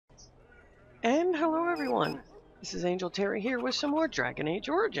And hello everyone, this is Angel Terri here with some more Dragon Age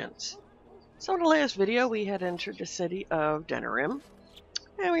Origins. So in the last video we had entered the city of Denerim,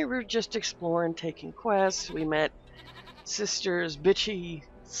 and we were just exploring, taking quests. We met sisters bitchy,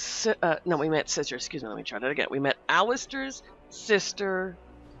 we met sisters, excuse me, let me try that again. We met Alistair's sister,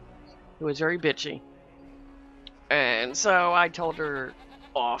 who was very bitchy, and so I told her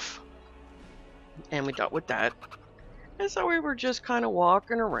off, and we dealt with that. And so we were just kind of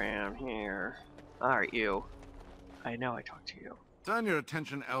walking around here. Alright, you. I know I talked to you. Turn your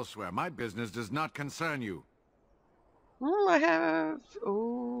attention elsewhere. My business does not concern you. I have...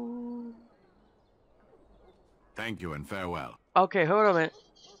 Ooh. Thank you and farewell. Okay, hold on a minute.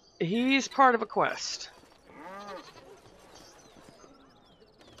 He's part of a quest.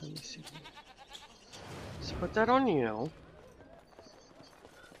 Let me see. Let's put that on you.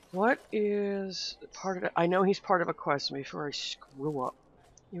 What is part of it? I know he's part of a quest before I screw up.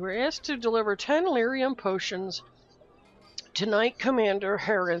 You were asked to deliver 10 lyrium potions to Knight Commander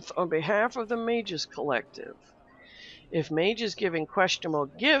Harith on behalf of the Mages Collective. If Mages giving questionable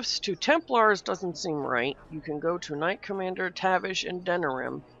gifts to Templars doesn't seem right, you can go to Knight Commander Tavish in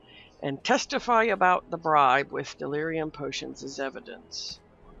Denerim and testify about the bribe with delirium potions as evidence.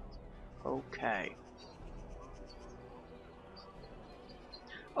 Okay.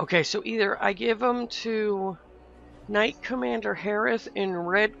 Okay, so either I give them to Knight Commander Harith in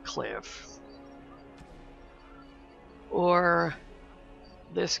Redcliffe, or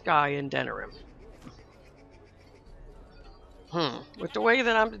this guy in Denerim. With the way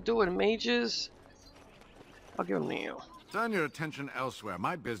that I'm doing mages, I'll give them to you. Turn your attention elsewhere.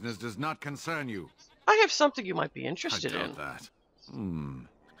 My business does not concern you. I have something you might be interested in. That.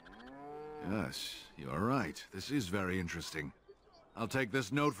 Yes, you're right. This is very interesting. I'll take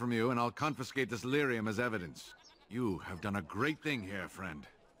this note from you and I'll confiscate this lyrium as evidence. You have done a great thing here, friend.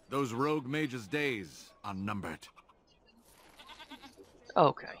 Those rogue mages' days are numbered.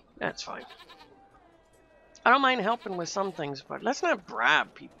 Okay, that's fine. I don't mind helping with some things, but let's not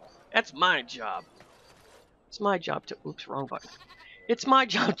bribe people. That's my job. It's my job to... Oops, wrong button. It's my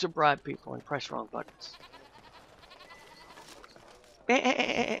job to bribe people and press wrong buttons.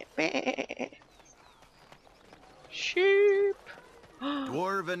 Sheep.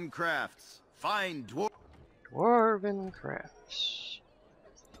 Dwarven crafts. Fine Dwarven crafts.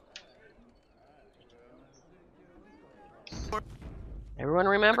 Everyone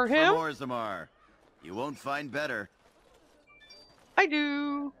remember him? Zamar. You won't find better. I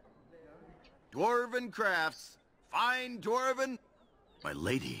do. Dwarven crafts. Fine dwarven. My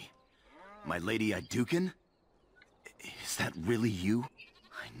lady Iduken? Is that really you?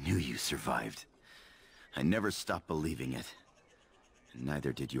 I knew you survived. I never stopped believing it. And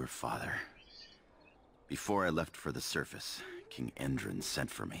neither did your father. Before I left for the surface, King Endron sent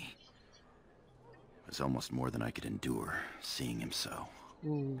for me. It was almost more than I could endure, seeing him so.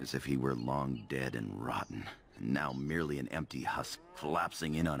 As if he were long dead and rotten, and now merely an empty husk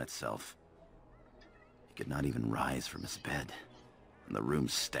collapsing in on itself. He could not even rise from his bed, and the room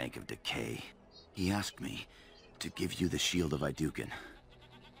stank of decay. He asked me to give you the shield of Iduken,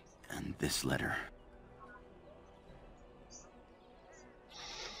 and this letter.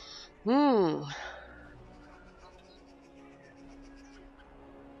 Wow.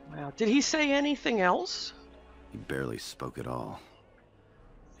 Did he say anything else? He barely spoke at all.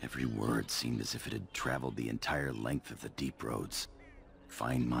 Every word seemed as if it had traveled the entire length of the deep roads.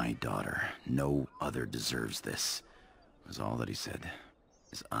 Find my daughter. No other deserves this, was all that he said.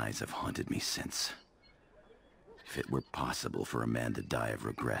 His eyes have haunted me since. If it were possible for a man to die of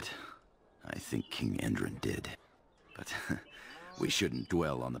regret, I think King Endron did. But we shouldn't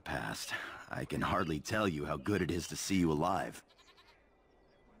dwell on the past. I can hardly tell you how good it is to see you alive.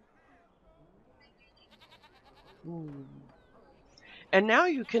 And now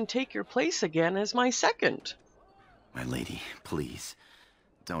you can take your place again as my second. My lady, please,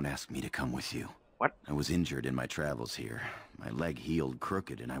 don't ask me to come with you. What? I was injured in my travels here. My leg healed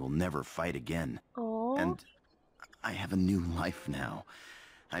crooked and I will never fight again. Aww. And I have a new life now.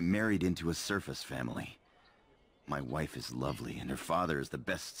 I married into a surface family. My wife is lovely and her father is the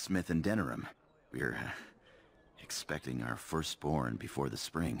best smith in Denerim. We're expecting our firstborn before the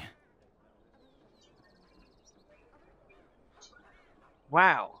spring.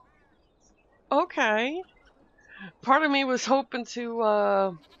 Wow. Okay. Part of me was hoping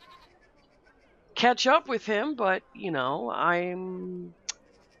to catch up with him, but, you know, I'm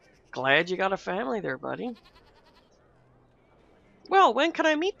glad you got a family there, buddy. Well, when can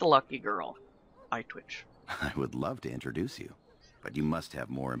I meet the lucky girl? I twitch. I would love to introduce you, but you must have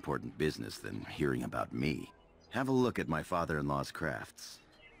more important business than hearing about me. Have a look at my father-in-law's crafts.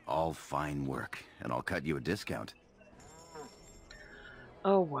 All fine work, and I'll cut you a discount.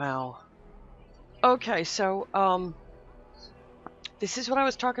 Oh, wow. Okay, so, this is what I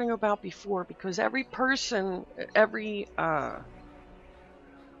was talking about before, because every person, every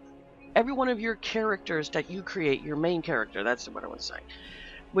one of your characters that you create, your main character, that's what I would say,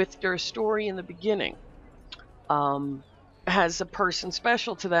 with their story in the beginning, has a person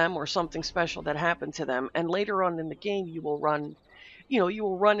special to them or something special that happened to them, and later on in the game you will run, you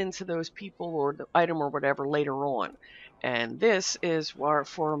will run into those people or the item or whatever later on. And this is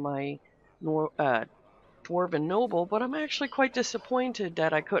for my Dwarven Noble, but I'm actually quite disappointed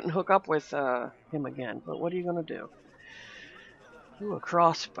that I couldn't hook up with him again. But what are you going to do? Ooh, a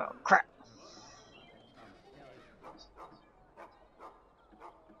crossbow. Crap.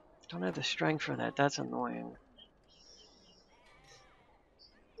 Don't have the strength for that. That's annoying.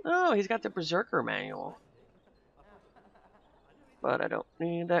 Oh, he's got the Berserker manual. But I don't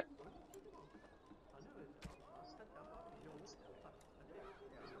need that.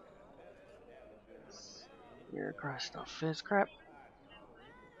 You're across the fist. Crap.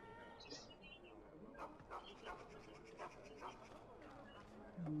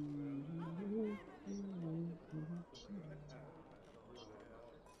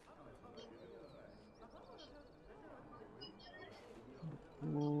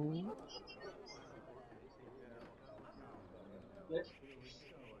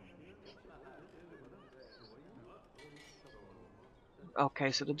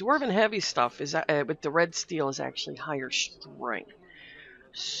 Okay, so the Dwarven heavy stuff is with the red steel is actually higher strength.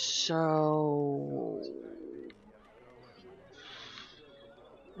 So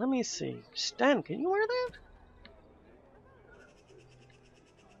let me see. Sten, can you wear that?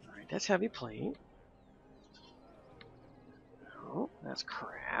 Alright, that's heavy plate. Oh, that's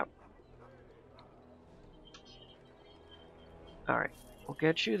crap. Alright, we'll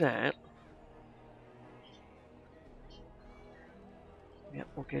get you that. Yep,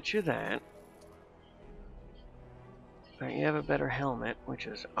 we'll get you that. Alright, you have a better helmet, which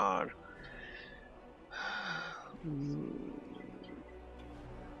is odd.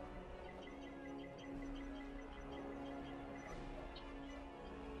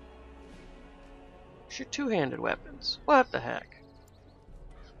 Your two-handed weapons. What the heck?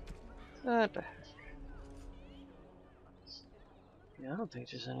 What the heck? Yeah, I don't think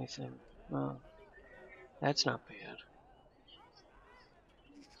there's anything. Oh, that's not bad.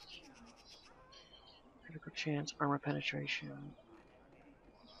 Critical chance, armor penetration.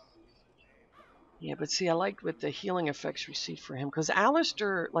 Yeah, but see, I liked with the healing effects received for him, because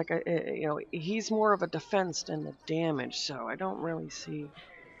Alistair, like, he's more of a defense than the damage, so I don't really see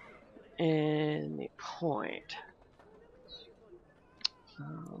any point.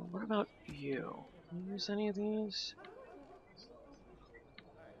 What about you? Can you use any of these?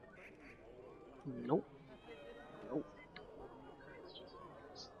 Nope. Nope.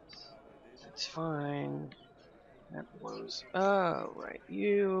 That's fine. That blows. Oh, right.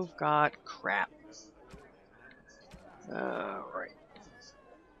 You've got crap. Right.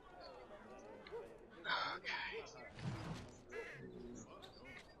 Okay.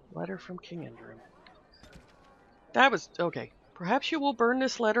 Letter from King Indrim. That was okay. Perhaps you will burn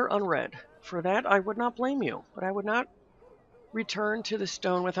this letter unread. For that I would not blame you, but I would not return to the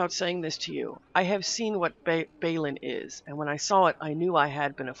stone without saying this to you. I have seen what Balin is, and when I saw it, I knew I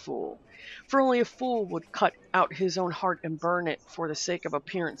had been a fool. For only a fool would cut out his own heart and burn it for the sake of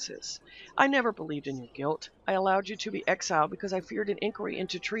appearances. I never believed in your guilt. I allowed you to be exiled because I feared an inquiry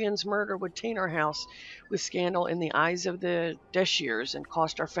into Trian's murder would taint our house with scandal in the eyes of the Deshirs and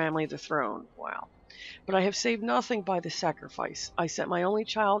cost our family the throne. Wow. But I have saved nothing by the sacrifice. I sent my only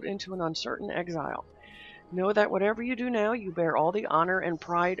child into an uncertain exile. Know that whatever you do now, you bear all the honor and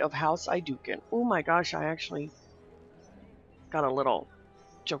pride of House Iduken. Oh my gosh, I actually got a little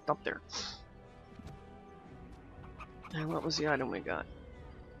choked up there. And what was the item we got?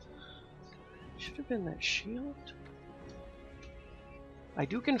 Should have been that shield.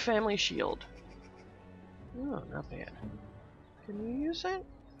 Iduken family shield. Oh, not bad. Can you use that?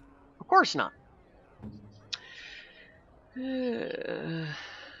 Of course not.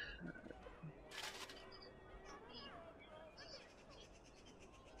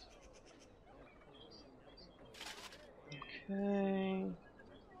 Okay.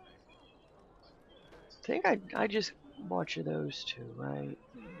 I think I just bought you those two, right?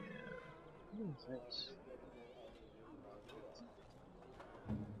 Yeah. What is this?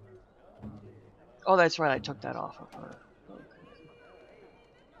 Oh, that's right. I took that off of her. Okay.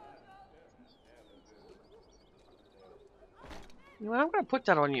 You know what? I'm going to put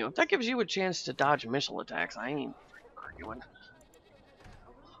that on you. If that gives you a chance to dodge missile attacks, I ain't arguing.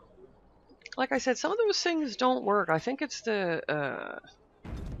 like I said, some of those things don't work. I think it's the,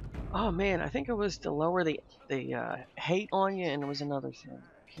 oh man, I think it was to lower the hate on you, and it was another thing.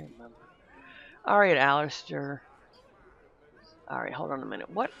 I can't remember. Alright, Alistair. Alright, hold on a minute.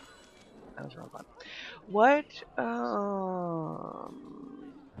 What? That was wrong button. What,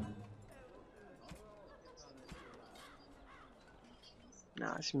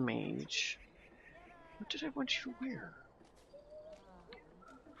 no, it's mage. What did I want you to wear?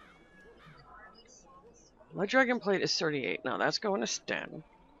 My dragon plate is 38. No, that's going to Sten.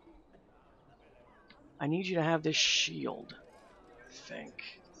 I need you to have this shield, I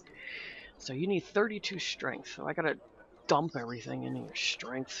think. So you need 32 strength. So I gotta dump everything into your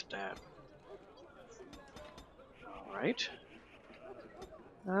strength stat. Alright.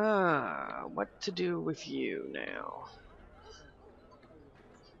 What to do with you now?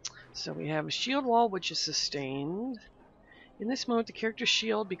 So we have a shield wall, which is sustained. In this mode, the character's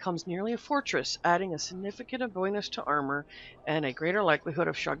shield becomes nearly a fortress, adding a significant bonus to armor and a greater likelihood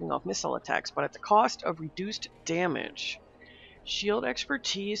of shrugging off missile attacks, but at the cost of reduced damage. Shield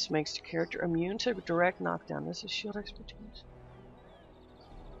expertise makes the character immune to direct knockdown. This is shield expertise.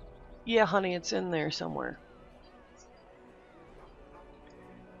 Yeah, honey, it's in there somewhere.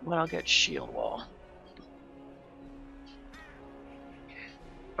 But I'll get shield wall.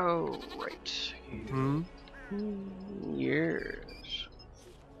 Oh, right. Yes.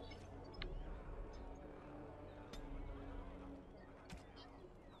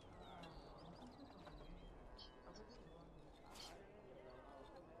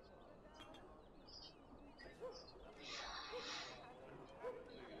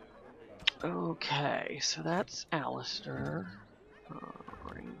 Okay, so that's Alistair.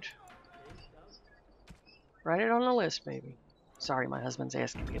 Range. Write it on the list, baby. Sorry, my husband's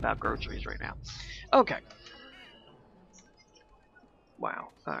asking me about groceries right now. Okay. Wow.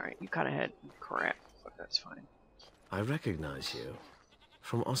 Alright, you kind of had crap, but that's fine. I recognize you.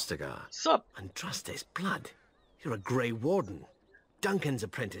 From Ostagar. Sup? And trust his blood. You're a Grey Warden. Duncan's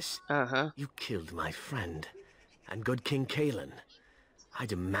apprentice. Uh-huh. You killed my friend. And good King Kalen. I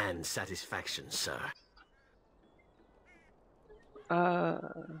demand satisfaction, sir.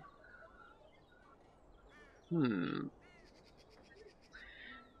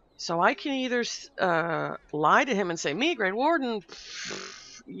 So I can either lie to him and say, me, Great Warden?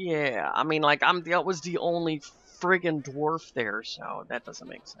 Yeah, I mean, like, I was the only friggin' dwarf there, so that doesn't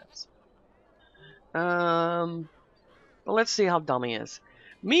make sense. But let's see how dumb he is.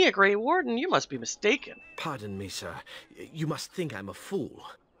 Me, a Grey Warden? You must be mistaken. Pardon me, sir. You must think I'm a fool.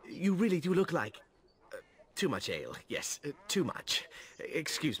 You really do look like... too much ale. Yes, too much.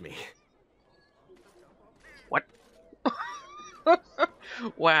 Excuse me. What?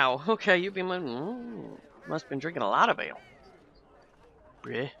 Wow, okay, you've been... must have been drinking a lot of ale.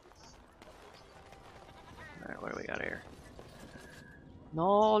 Bleh. Alright, what do we got here?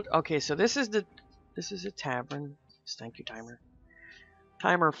 No, okay, so this is a tavern. Thank you, timer.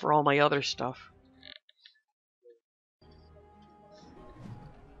 Timer for all my other stuff.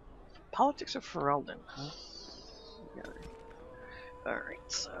 Politics of Ferelden, huh? Alright,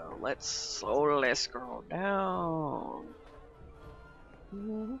 so let's slowly scroll down.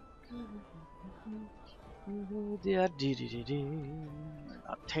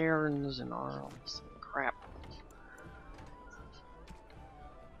 About Terrans and Arls. Crap.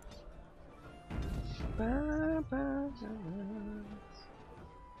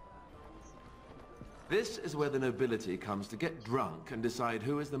 This is where the nobility comes to get drunk and decide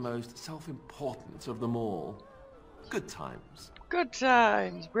who is the most self-important of them all. Good times. Good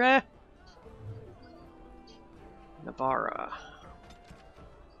times, bruh. Navarra.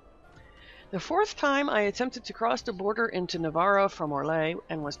 The fourth time I attempted to cross the border into Navarra from Orlais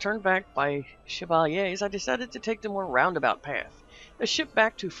and was turned back by chevaliers, I decided to take the more roundabout path. A ship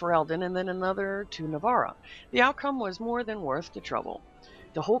back to Ferelden and then another to Navarra. The outcome was more than worth the trouble.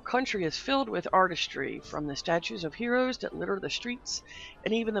 The whole country is filled with artistry, from the statues of heroes that litter the streets,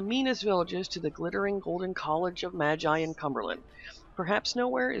 and even the meanest villages to the glittering golden college of Magi in Cumberland. Perhaps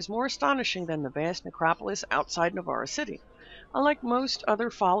nowhere is more astonishing than the vast necropolis outside Navarra city. Unlike most other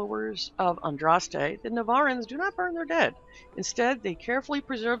followers of Andraste, the Navarrans do not burn their dead. Instead, they carefully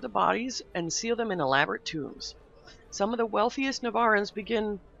preserve the bodies and seal them in elaborate tombs. Some of the wealthiest Navarrans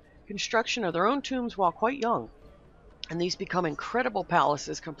begin construction of their own tombs while quite young, and these become incredible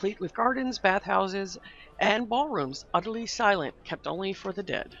palaces complete with gardens, bathhouses, and ballrooms, utterly silent, kept only for the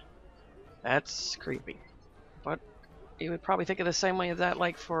dead. That's creepy. But you would probably think of the same way as that,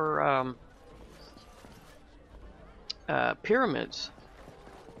 like for pyramids.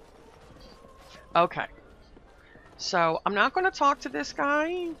 Okay. So I'm not going to talk to this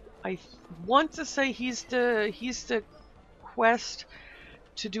guy. I want to say he's the quest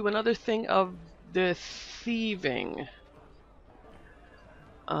to do another thing of the thieving.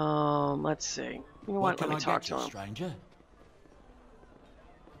 Let's see. You know what? Let me talk to him. Stranger?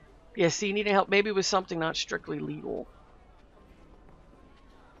 Yeah, see, you need help maybe with something not strictly legal.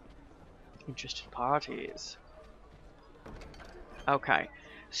 Interested parties. Okay,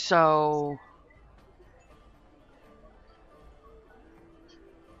 so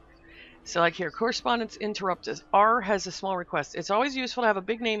like here, correspondence interruptus. R has a small request. It's always useful to have a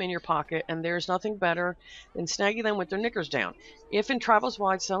big name in your pocket, and there's nothing better than snagging them with their knickers down. If in travels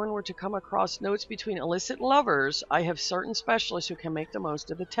wide someone were to come across notes between illicit lovers, I have certain specialists who can make the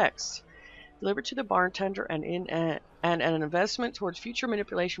most of the text. Delivered to the bartender, and an investment towards future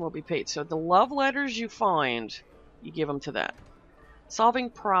manipulation will be paid. So the love letters you find, you give them to that. Solving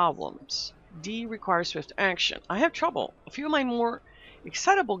problems. D requires swift action. I have trouble. A few of my more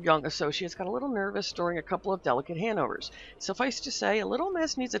excitable young associates got a little nervous during a couple of delicate handovers. Suffice to say, a little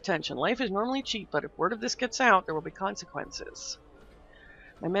mess needs attention. Life is normally cheap, but if word of this gets out, there will be consequences.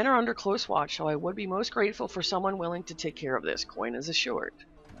 My men are under close watch, so I would be most grateful for someone willing to take care of this. Coin is assured.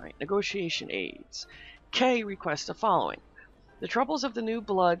 All right, negotiation aids. K requests the following. The troubles of the new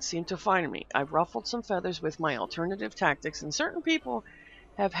blood seem to find me. I've ruffled some feathers with my alternative tactics, and certain people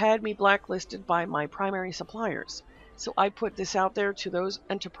have had me blacklisted by my primary suppliers. So I put this out there to those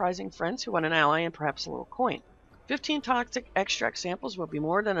enterprising friends who want an ally and perhaps a little coin. 15 toxic extract samples will be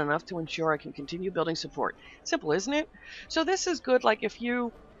more than enough to ensure I can continue building support. Simple, isn't it? So this is good, like if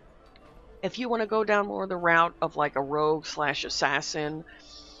you want to go down more the route of like a rogue / assassin,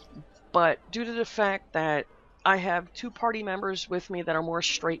 but due to the fact that I have 2 party members with me that are more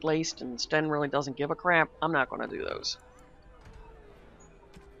straight-laced and Sten really doesn't give a crap, I'm not going to do those.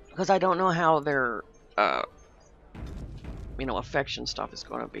 Because I don't know how their affection stuff is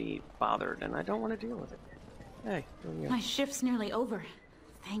going to be bothered, and I don't want to deal with it. Hey, here we go. My shift's nearly over.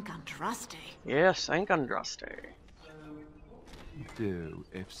 Thank Andraste. Yes, thank Andraste. Do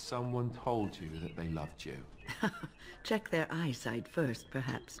if someone told you that they loved you. Check their eyesight first,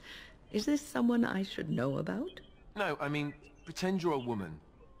 perhaps. Is this someone I should know about? No, I mean, pretend you're a woman.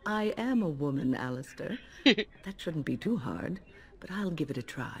 I am a woman, Alistair. That shouldn't be too hard, but I'll give it a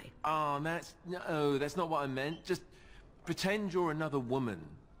try. Oh, that's not what I meant. Just pretend you're another woman.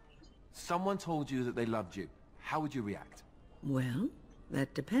 Someone told you that they loved you. How would you react? Well,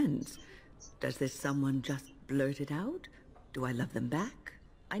 that depends. Does this someone just blurt it out? Do I love them back?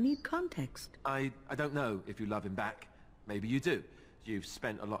 I need context. I don't know if you love him back. Maybe you do. You've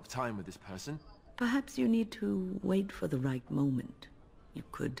spent a lot of time with this person. Perhaps you need to wait for the right moment. You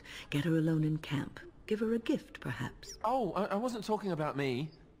could get her alone in camp. Give her a gift, perhaps. Oh, I wasn't talking about me.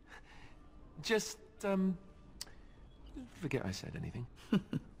 Just, forget I said anything.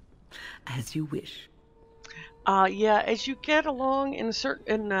 As you wish. Yeah, as you get along in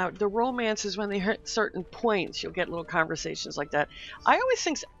the romances, when they hit certain points, you'll get little conversations like that. I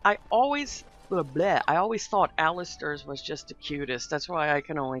always thought Alistair's was just the cutest. That's why I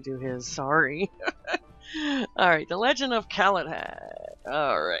can only do his. Sorry. Alright, The Legend of Caladhad.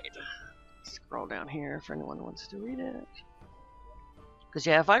 Alright. Scroll down here if anyone wants to read it. Because,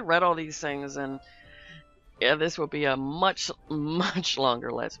 yeah, if I read all these things, then, yeah, this would be a much, much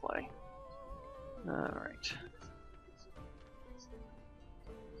longer Let's Play. Alright.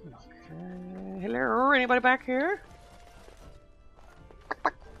 Okay. Hello, anybody back here?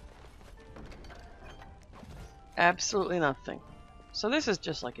 Absolutely nothing. So this is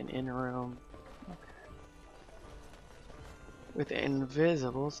just like an inner room. Okay. With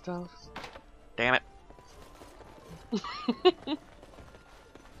invisible stuff. Damn it.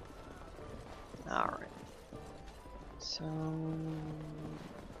 Alright. So...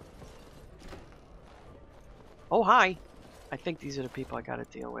 Oh, hi! I think these are the people I gotta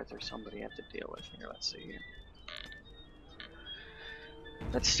deal with, or somebody I have to deal with. Here, let's see here.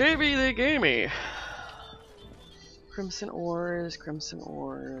 Let's Stevie the Gamey! Crimson ores, crimson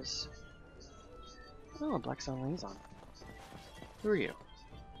ores. Oh, Blackstone Liaison. Who are you?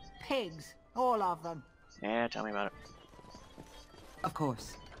 Pigs, all of them. Yeah, tell me about it. Of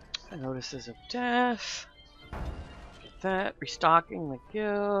course. Notices of death. Get that. Restocking the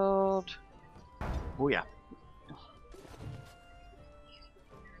guild. Oh yeah.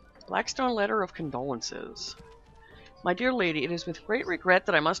 Blackstone Letter of Condolences. My dear lady, it is with great regret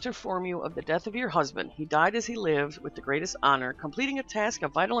that I must inform you of the death of your husband. He died as he lived, with the greatest honor, completing a task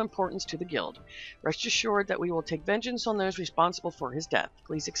of vital importance to the guild. Rest assured that we will take vengeance on those responsible for his death.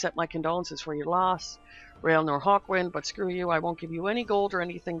 Please accept my condolences for your loss. Rail nor Hawkwind, but screw you, I won't give you any gold or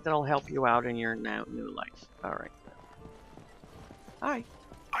anything that'll help you out in your new life. Alright. Hi.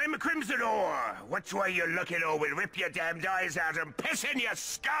 I'm a Crimson Ore. Which way you looking, or we'll rip your damned eyes out and piss in your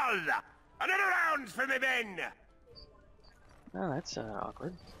skull? Another round for me men! Oh, that's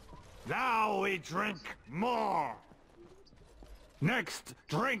awkward. Now we drink more. Next,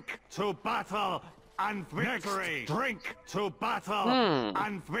 drink to battle and victory. Next, drink to battle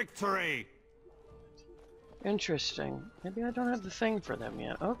and victory. Interesting. Maybe I don't have the thing for them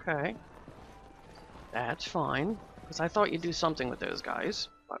yet. Okay. That's fine. Because I thought you'd do something with those guys.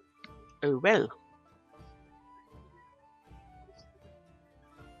 But, oh well.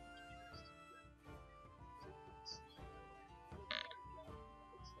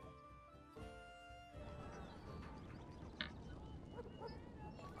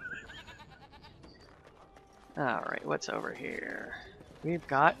 Alright, what's over here? We've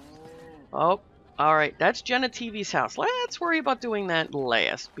got... Oh, alright, that's Jenna TV's house. Let's worry about doing that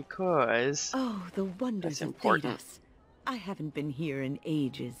last, because... Oh, the wonders that's of important. Thedas. I haven't been here in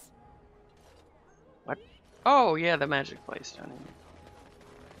ages. What? Oh, yeah, the magic place down here.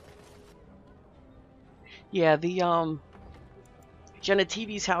 Yeah, the, Jenna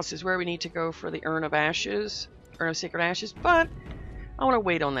TV's house is where we need to go for the Urn of Ashes. Urn of Sacred Ashes, but I want to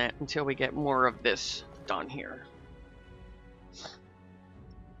wait on that until we get more of this done here.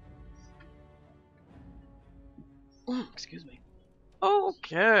 Excuse me.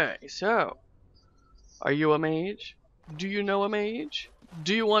 Okay, so are you a mage? Do you know a mage?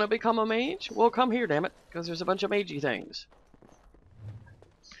 Do you want to become a mage? Well, come here, damn it, because there's a bunch of magey things.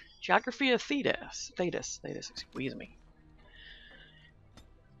 Geography of Thedas. Thedas, excuse me.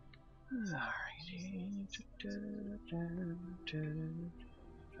 Alrighty.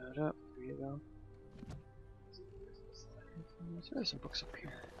 Here you go. There's some books up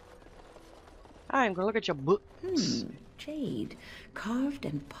here. I'm gonna look at your books. Jade, carved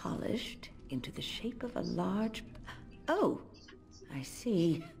and polished into the shape of a large... Oh, I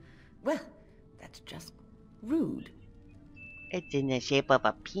see. Well, that's just rude. It's in the shape of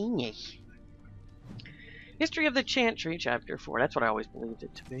a penis. History of the Chantry, Chapter 4. That's what I always believed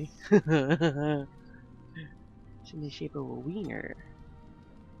it to be. It's in the shape of a wiener.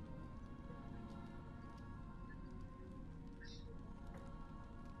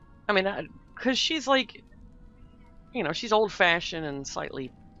 I mean, because she's like, you know, she's old-fashioned and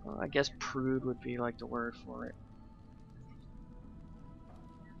slightly, I guess prude would be like the word for it.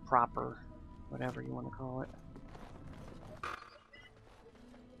 Proper, whatever you want to call it.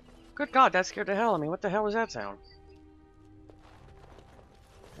 Good God, that scared the hell out of me. What the hell was that sound?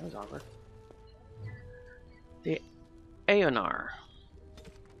 That was awkward. The Aeonar.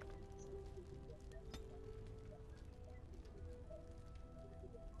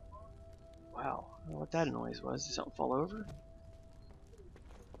 Wow, I don't know what that noise was. Did something fall over?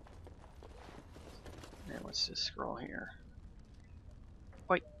 And let's just scroll here.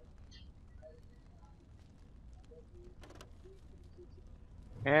 Wait.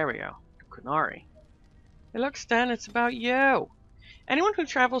 There we go. Kunari. Hey look, Stan, it's about you. Anyone who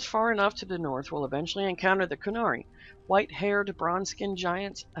travels far enough to the north will eventually encounter the Kunari. White-haired, bronze-skinned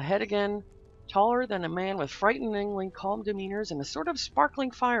giants, ahead again, taller than a man with frighteningly calm demeanors and a sort of sparkling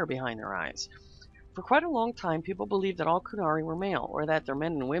fire behind their eyes. For quite a long time, people believed that all Kunari were male, or that their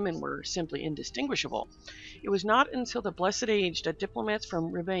men and women were simply indistinguishable. It was not until the Blessed Age that diplomats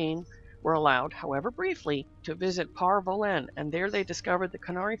from Rivain were allowed, however briefly, to visit Par Volen, and there they discovered that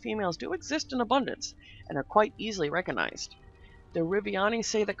Kunari females do exist in abundance, and are quite easily recognized. The Riviani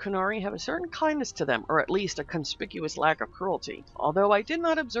say that Kunari have a certain kindness to them, or at least a conspicuous lack of cruelty, although I did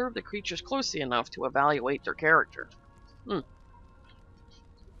not observe the creatures closely enough to evaluate their character. I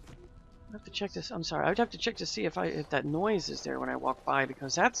have to check this. I'm sorry. I'd have to check to see if that noise is there when I walk by,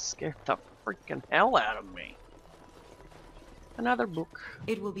 because that scared the freaking hell out of me. Another book.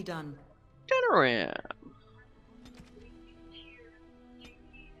 It will be done. Naravia.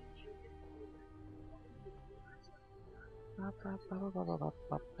 There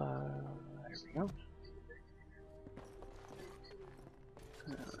we go.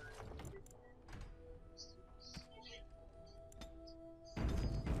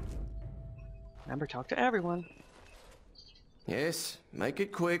 Remember, talk to everyone. Yes, make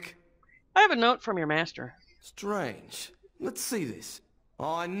it quick. I have a note from your master. Strange. Let's see this.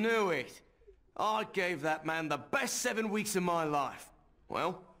 I knew it. I gave that man the best 7 weeks of my life.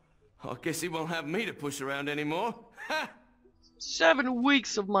 Well, I guess he won't have me to push around anymore. Ha! 7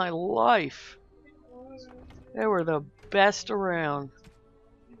 weeks of my life. They were the best around.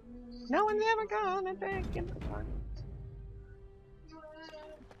 No one's ever gonna take it apart.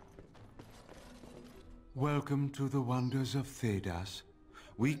 Welcome to the wonders of Thedas.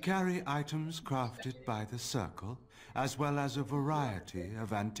 We carry items crafted by the Circle as well as a variety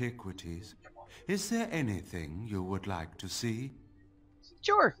of antiquities. Is there anything you would like to see?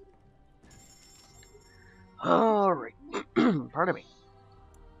 Sure. All right. Pardon me.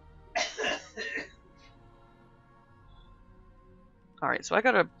 All right, so I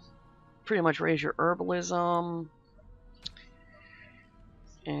gotta pretty much raise your herbalism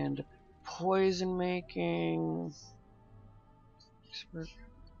and poison making.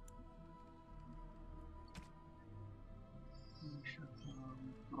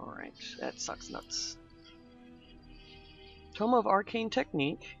 All right, that sucks nuts. Tome of Arcane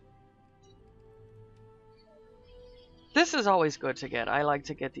Technique. This is always good to get. I like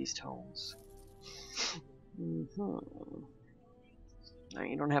to get these tomes. Now,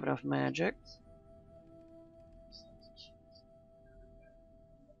 you don't have enough magic.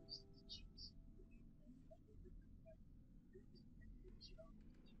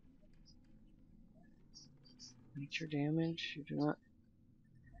 Nature damage. You do not.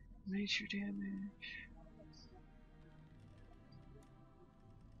 Nature damage.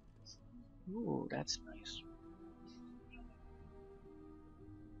 Ooh, that's nice.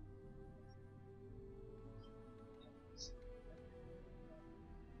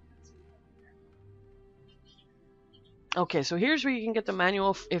 Okay, so here's where you can get the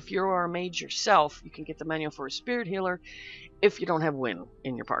manual. If you are a mage yourself, you can get the manual for a spirit healer if you don't have Win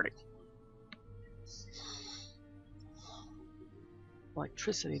in your party.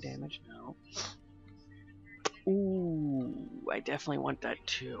 Electricity damage, no. Ooh, I definitely want that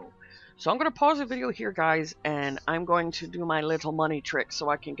too. So I'm going to pause the video here, guys, and I'm going to do my little money trick so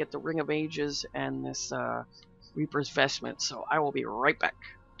I can get the Ring of Ages and this Reaper's Vestment. So I will be right back.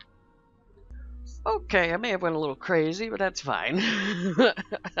 Okay, I may have went a little crazy, but that's fine.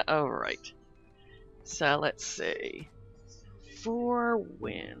 Alright. So let's see. For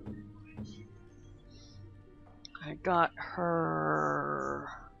Win. I got her...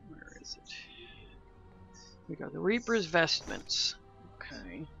 Where is it? We got the Reaper's Vestments.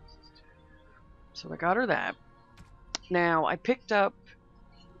 Okay. So I got her that. Now, I picked up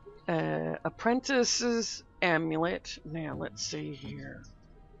Apprentice's Amulet. Now, let's see here.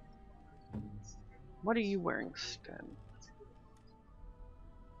 What are you wearing, Sten?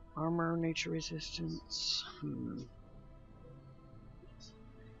 Armor, nature resistance.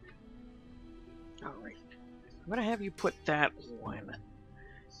 Alright. I'm gonna have you put that on.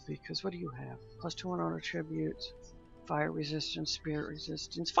 Because what do you have? +2 on attributes. Fire resistance, spirit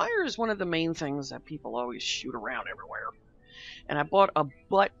resistance. Fire is one of the main things that people always shoot around everywhere. And I bought a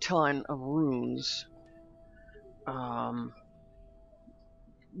butt ton of runes.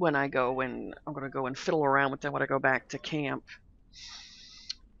 When I go and I'm gonna go and fiddle around with them when I go back to camp.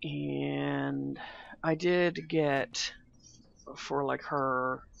 And I did get for like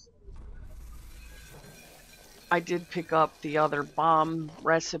her, I did pick up the other bomb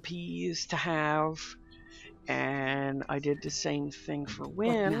recipes to have, and I did the same thing for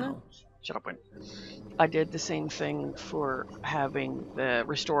Win. Shut up, Win. I did the same thing for having the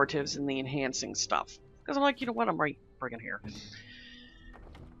restoratives and the enhancing stuff. Because I'm like, you know what, I'm right friggin' here.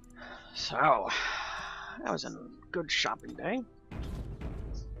 So, that was a good shopping day.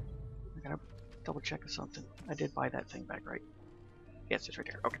 I gotta double check something. I did buy that thing back, right? Yes, it's right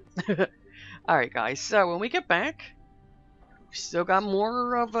there. Okay. Alright, guys. So, when we get back, we still got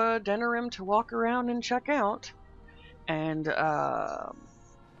more of Denerim to walk around and check out. And,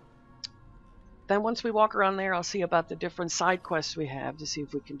 then once we walk around there, I'll see about the different side quests we have to see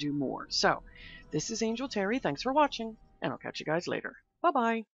if we can do more. So, this is Angel Terry. Thanks for watching, and I'll catch you guys later.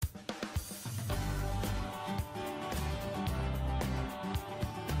 Bye-bye.